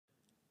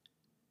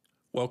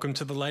Welcome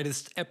to the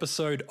latest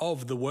episode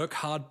of the Work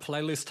Hard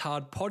Playlist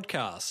Hard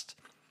podcast.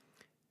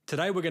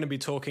 Today we're going to be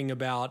talking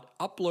about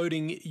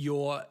uploading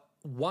your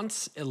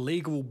once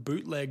illegal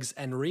bootlegs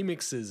and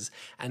remixes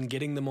and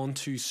getting them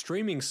onto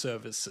streaming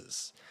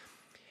services.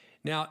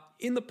 Now,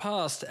 in the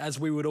past, as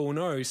we would all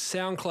know,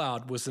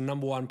 SoundCloud was the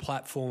number one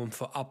platform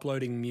for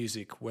uploading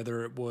music,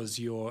 whether it was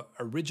your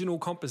original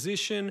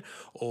composition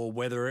or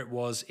whether it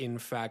was, in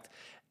fact,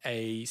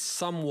 a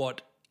somewhat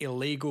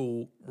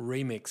illegal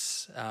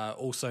remix,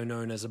 also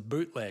known as a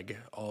bootleg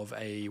of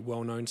a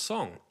well-known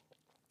song.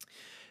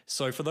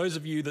 So for those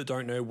of you that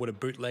don't know what a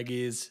bootleg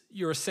is,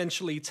 you're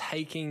essentially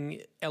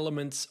taking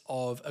elements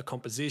of a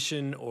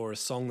composition or a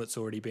song that's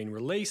already been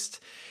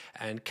released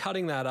and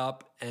cutting that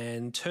up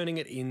and turning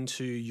it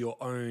into your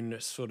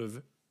own sort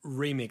of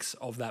remix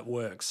of that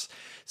works.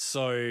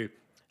 So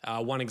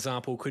one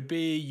example could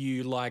be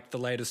you like the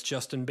latest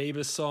Justin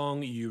Bieber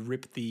song, you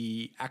rip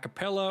the a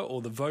cappella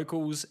or the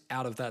vocals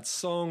out of that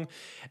song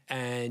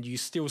and you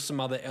steal some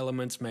other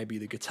elements, maybe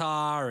the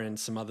guitar and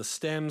some other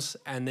stems,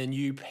 and then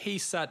you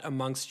piece that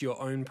amongst your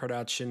own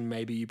production.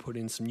 Maybe you put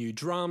in some new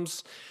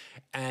drums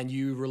and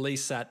you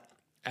release that,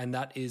 and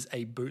that is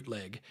a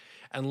bootleg.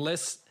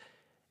 Unless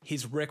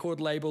his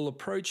record label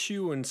approach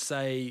you and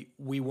say,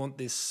 we want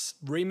this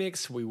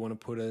remix, we want to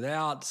put it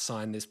out,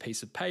 sign this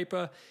piece of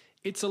paper,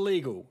 it's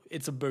illegal.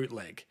 It's a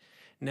bootleg.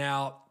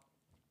 Now,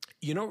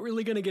 you're not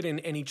really going to get in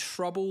any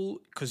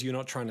trouble because you're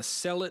not trying to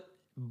sell it.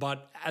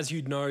 But as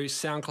you know,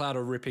 SoundCloud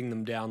are ripping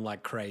them down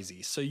like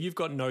crazy. So you've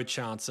got no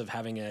chance of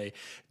having a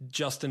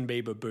Justin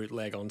Bieber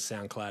bootleg on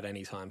SoundCloud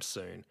anytime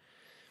soon.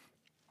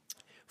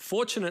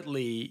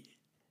 Fortunately,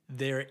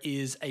 there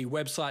is a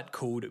website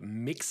called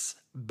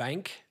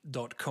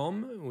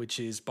mixbank.com,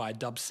 which is by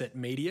Dubset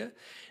Media.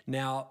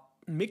 Now,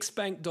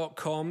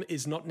 mixbank.com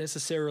is not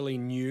necessarily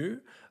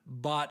new,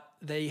 but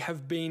they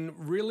have been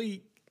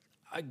really,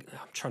 I'm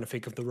trying to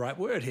think of the right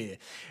word here.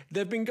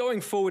 They've been going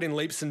forward in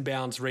leaps and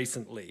bounds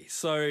recently.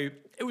 So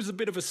it was a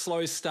bit of a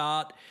slow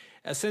start.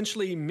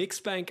 Essentially,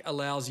 Mixbank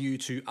allows you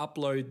to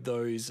upload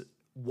those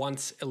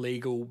once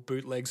illegal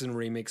bootlegs and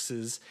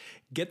remixes,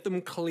 get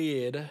them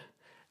cleared,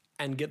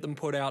 and get them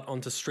put out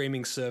onto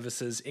streaming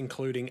services,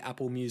 including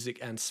Apple Music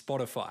and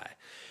Spotify.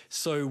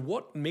 So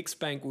what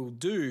Mixbank will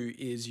do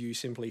is you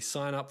simply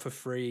sign up for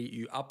free,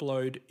 you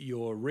upload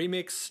your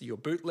remix, your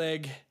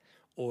bootleg,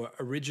 or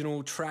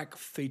original track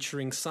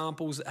featuring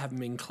samples that haven't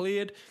been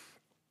cleared,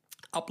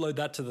 upload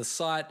that to the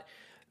site.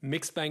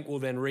 Mixbank will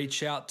then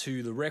reach out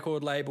to the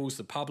record labels,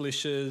 the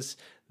publishers,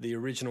 the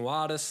original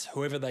artists,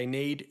 whoever they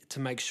need to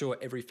make sure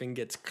everything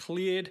gets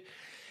cleared.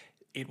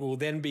 It will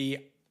then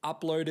be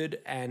uploaded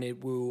and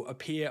it will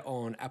appear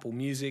on Apple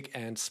Music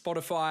and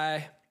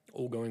Spotify,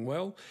 all going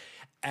well.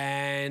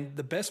 And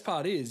the best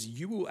part is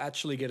you will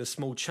actually get a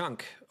small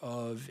chunk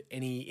of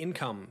any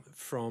income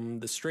from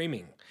the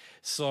streaming.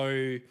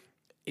 So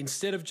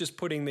instead of just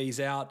putting these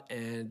out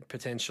and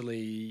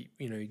potentially,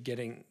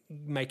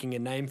 making a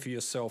name for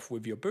yourself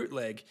with your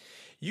bootleg,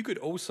 you could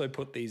also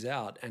put these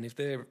out. And if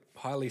they're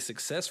highly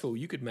successful,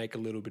 you could make a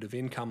little bit of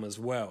income as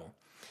well.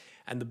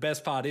 And the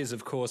best part is,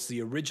 of course,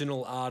 the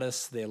original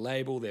artist, their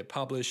label, their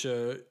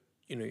publisher,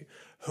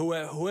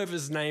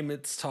 whoever's name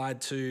it's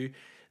tied to,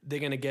 they're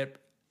going to get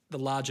the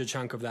larger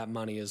chunk of that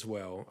money as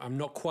well. I'm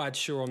not quite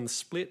sure on the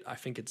split. I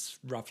think it's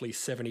roughly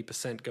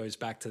 70% goes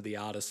back to the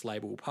artist,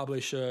 label,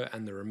 publisher,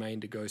 and the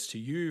remainder goes to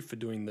you for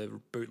doing the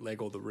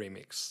bootleg or the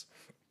remix.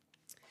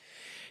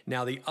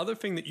 Now, the other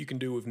thing that you can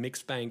do with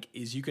Mixbank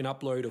is you can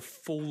upload a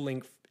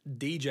full-length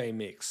DJ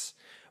mix,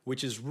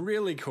 which is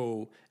really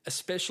cool,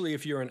 especially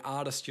if you're an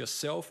artist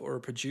yourself or a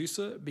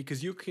producer,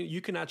 because you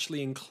can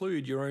actually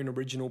include your own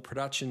original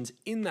productions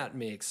in that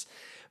mix,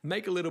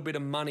 make a little bit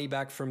of money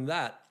back from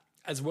that,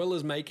 as well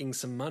as making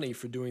some money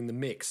for doing the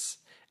mix.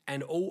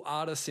 And all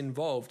artists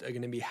involved are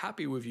going to be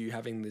happy with you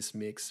having this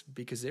mix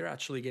because they're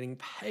actually getting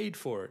paid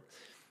for it.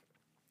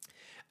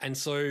 And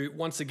so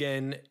once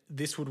again,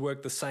 this would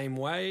work the same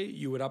way.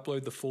 You would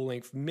upload the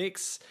full-length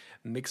mix.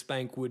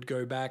 Mixbank would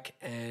go back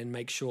and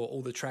make sure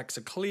all the tracks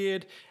are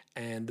cleared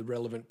and the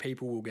relevant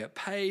people will get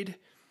paid.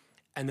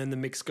 And then the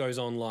mix goes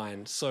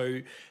online. So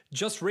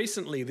just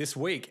recently this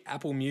week,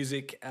 Apple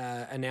Music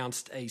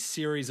announced a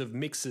series of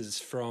mixes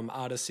from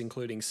artists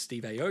including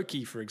Steve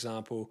Aoki, for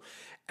example.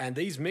 And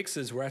these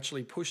mixes were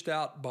actually pushed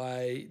out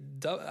by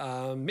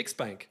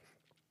Mixbank.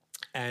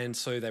 And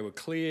so they were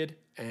cleared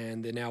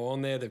and they're now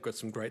on there. They've got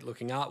some great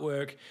looking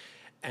artwork.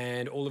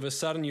 And all of a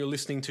sudden you're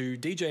listening to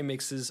DJ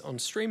mixes on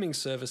streaming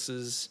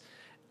services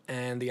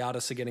and the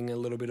artists are getting a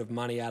little bit of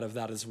money out of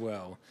that as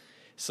well.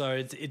 So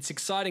it's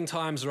exciting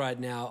times right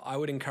now. I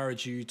would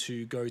encourage you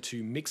to go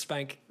to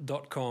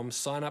mixbank.com,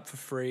 sign up for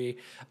free,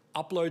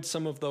 upload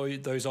some of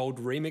those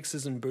old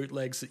remixes and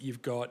bootlegs that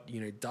you've got,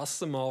 dust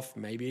them off,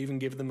 maybe even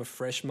give them a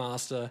fresh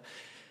master,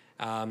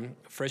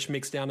 fresh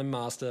mix down and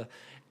master,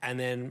 and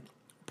then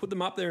put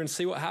them up there and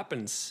see what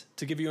happens.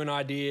 To give you an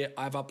idea,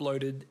 I've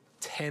uploaded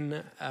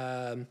 10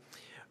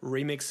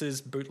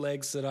 remixes,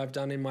 bootlegs that I've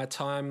done in my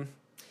time.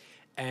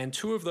 And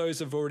 2 of those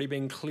have already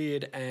been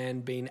cleared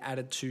and been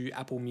added to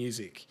Apple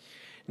Music.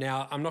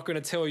 Now, I'm not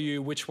going to tell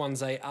you which ones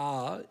they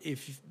are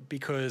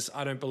because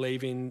I don't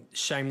believe in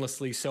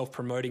shamelessly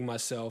self-promoting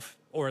myself,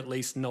 or at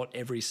least not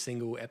every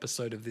single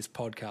episode of this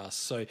podcast.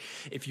 So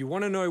if you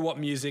want to know what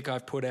music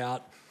I've put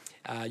out,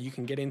 you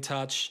can get in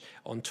touch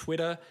on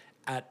Twitter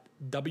at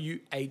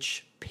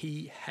WHPH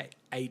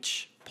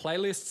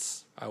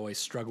Playlists. I always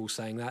struggle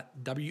saying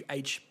that.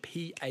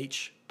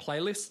 WHPH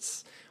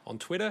Playlists on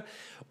Twitter,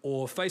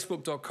 or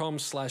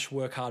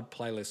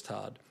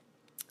facebook.com/workhardplaylisthard.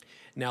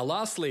 Now,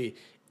 lastly,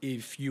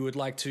 if you would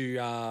like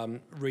to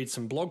read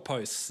some blog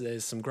posts,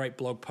 there's some great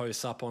blog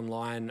posts up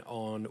online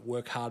on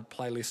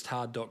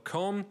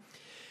workhardplaylisthard.com,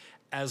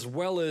 as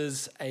well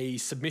as a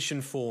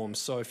submission form.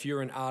 So if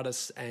you're an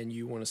artist and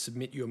you want to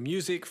submit your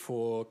music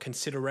for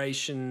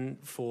consideration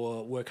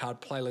for Work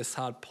Hard Playlist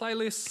Hard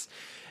playlists,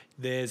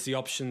 there's the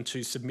option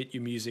to submit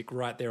your music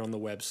right there on the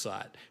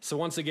website. So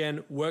once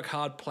again,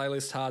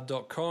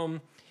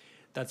 workhardplaylisthard.com.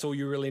 That's all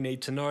you really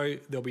need to know.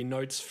 There'll be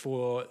notes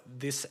for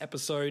this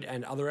episode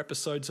and other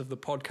episodes of the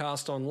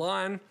podcast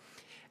online.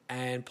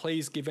 And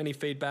please give any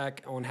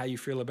feedback on how you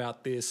feel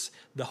about this.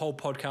 The whole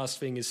podcast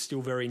thing is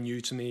still very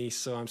new to me,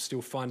 so I'm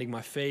still finding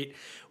my feet,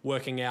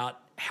 working out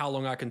how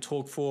long I can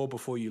talk for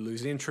before you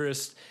lose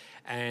interest,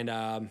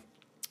 and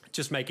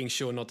just making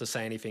sure not to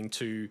say anything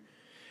too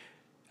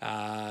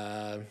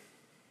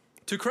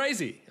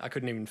crazy. I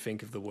couldn't even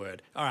think of the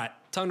word. All right,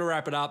 time to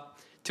wrap it up.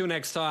 Till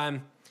next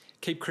time,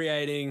 keep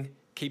creating,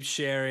 keep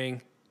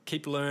sharing,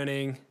 keep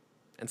learning,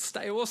 and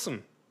stay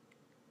awesome.